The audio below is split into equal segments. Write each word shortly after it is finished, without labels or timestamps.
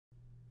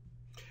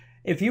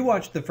If you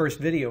watched the first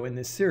video in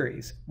this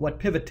series, What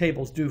Pivot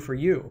Tables Do for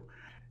You,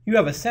 you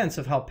have a sense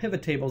of how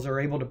pivot tables are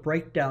able to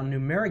break down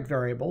numeric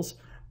variables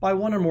by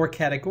one or more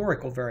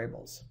categorical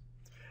variables.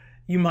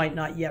 You might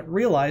not yet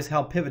realize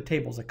how pivot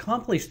tables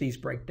accomplish these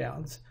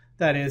breakdowns,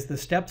 that is, the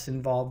steps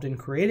involved in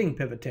creating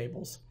pivot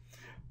tables,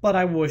 but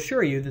I will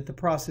assure you that the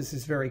process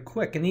is very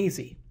quick and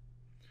easy.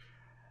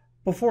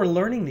 Before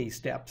learning these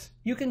steps,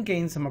 you can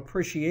gain some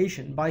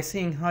appreciation by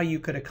seeing how you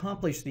could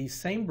accomplish these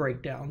same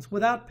breakdowns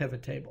without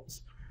pivot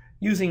tables,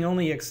 using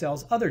only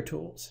Excel's other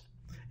tools.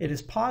 It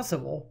is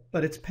possible,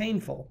 but it's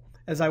painful,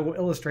 as I will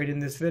illustrate in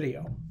this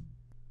video.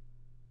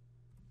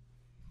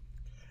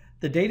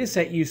 The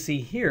dataset you see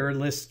here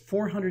lists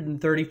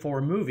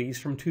 434 movies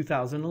from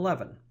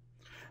 2011.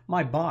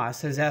 My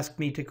boss has asked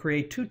me to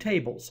create two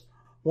tables,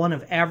 one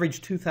of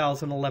average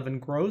 2011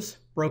 gross,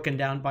 broken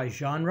down by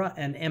genre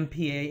and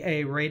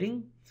MPAA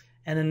rating,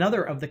 and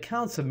another of the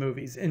counts of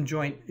movies in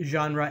joint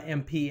genre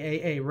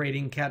MPAA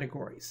rating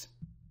categories.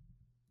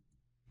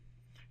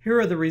 Here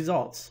are the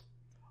results,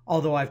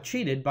 although I've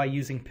cheated by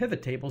using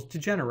pivot tables to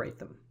generate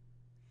them.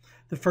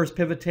 The first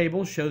pivot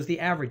table shows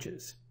the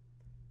averages,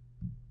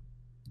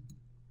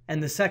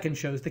 and the second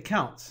shows the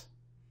counts.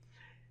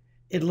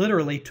 It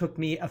literally took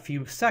me a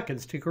few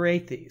seconds to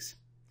create these.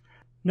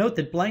 Note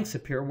that blanks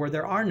appear where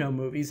there are no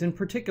movies in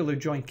particular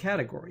joint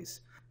categories,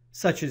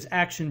 such as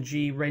Action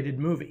G rated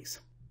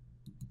movies.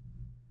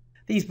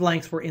 These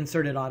blanks were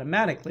inserted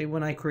automatically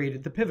when I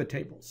created the pivot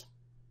tables.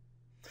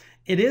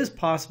 It is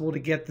possible to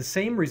get the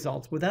same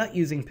results without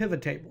using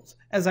pivot tables,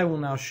 as I will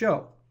now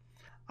show.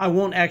 I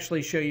won't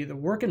actually show you the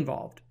work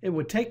involved, it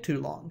would take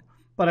too long,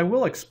 but I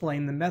will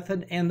explain the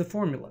method and the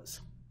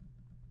formulas.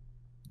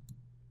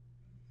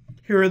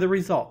 Here are the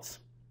results.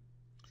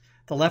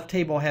 The left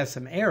table has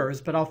some errors,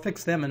 but I'll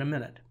fix them in a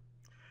minute.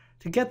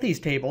 To get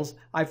these tables,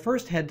 I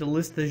first had to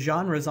list the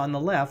genres on the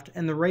left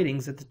and the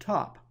ratings at the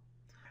top.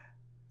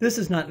 This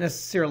is not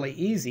necessarily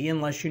easy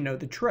unless you know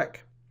the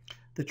trick.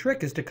 The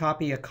trick is to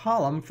copy a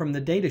column from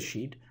the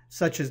datasheet,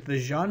 such as the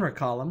genre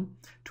column,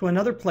 to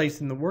another place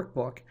in the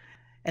workbook,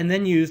 and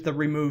then use the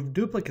Remove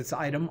Duplicates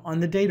item on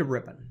the data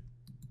ribbon.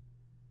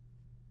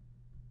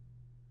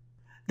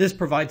 This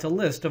provides a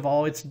list of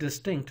all its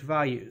distinct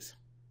values.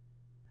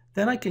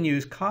 Then I can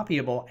use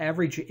copyable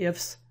average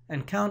ifs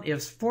and count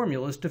ifs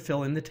formulas to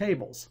fill in the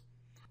tables.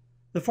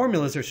 The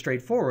formulas are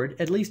straightforward,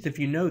 at least if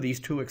you know these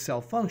two Excel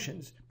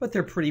functions, but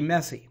they're pretty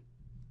messy.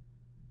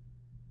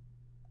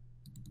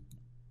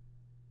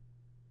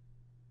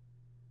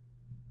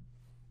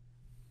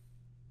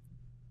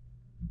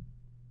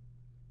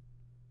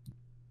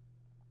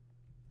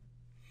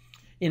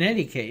 In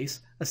any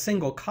case, a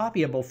single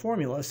copyable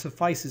formula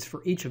suffices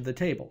for each of the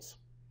tables.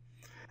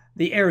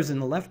 The errors in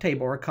the left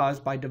table are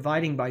caused by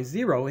dividing by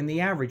 0 in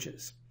the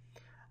averages.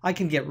 I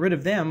can get rid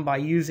of them by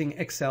using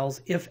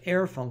Excel's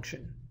if-error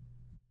function.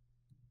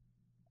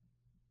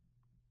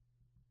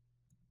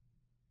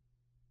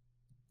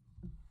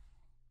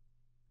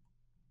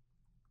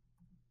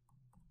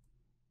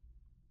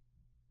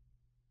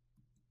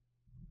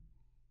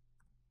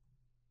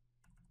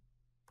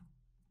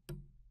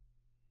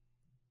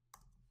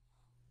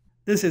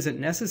 This isn't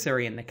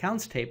necessary in the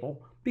counts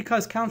table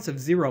because counts of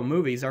 0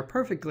 movies are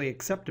perfectly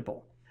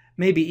acceptable,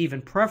 maybe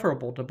even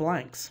preferable to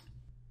blanks.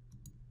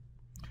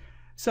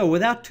 So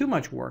without too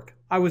much work,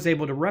 I was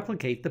able to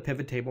replicate the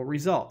pivot table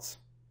results.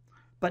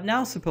 But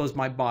now suppose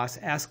my boss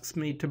asks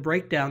me to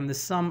break down the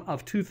sum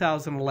of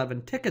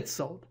 2011 tickets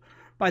sold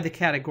by the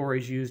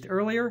categories used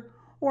earlier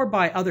or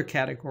by other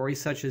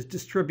categories such as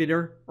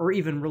distributor or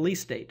even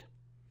release date.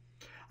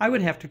 I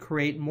would have to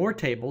create more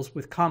tables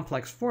with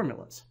complex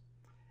formulas.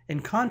 In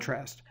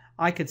contrast,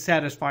 I could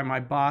satisfy my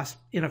boss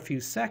in a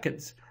few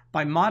seconds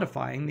by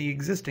modifying the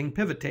existing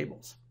pivot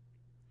tables.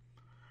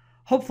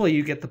 Hopefully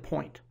you get the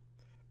point.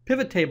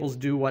 Pivot tables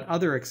do what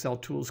other Excel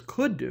tools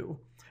could do,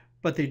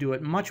 but they do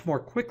it much more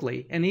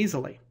quickly and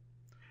easily.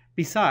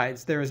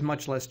 Besides, there is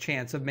much less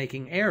chance of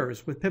making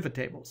errors with pivot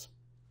tables.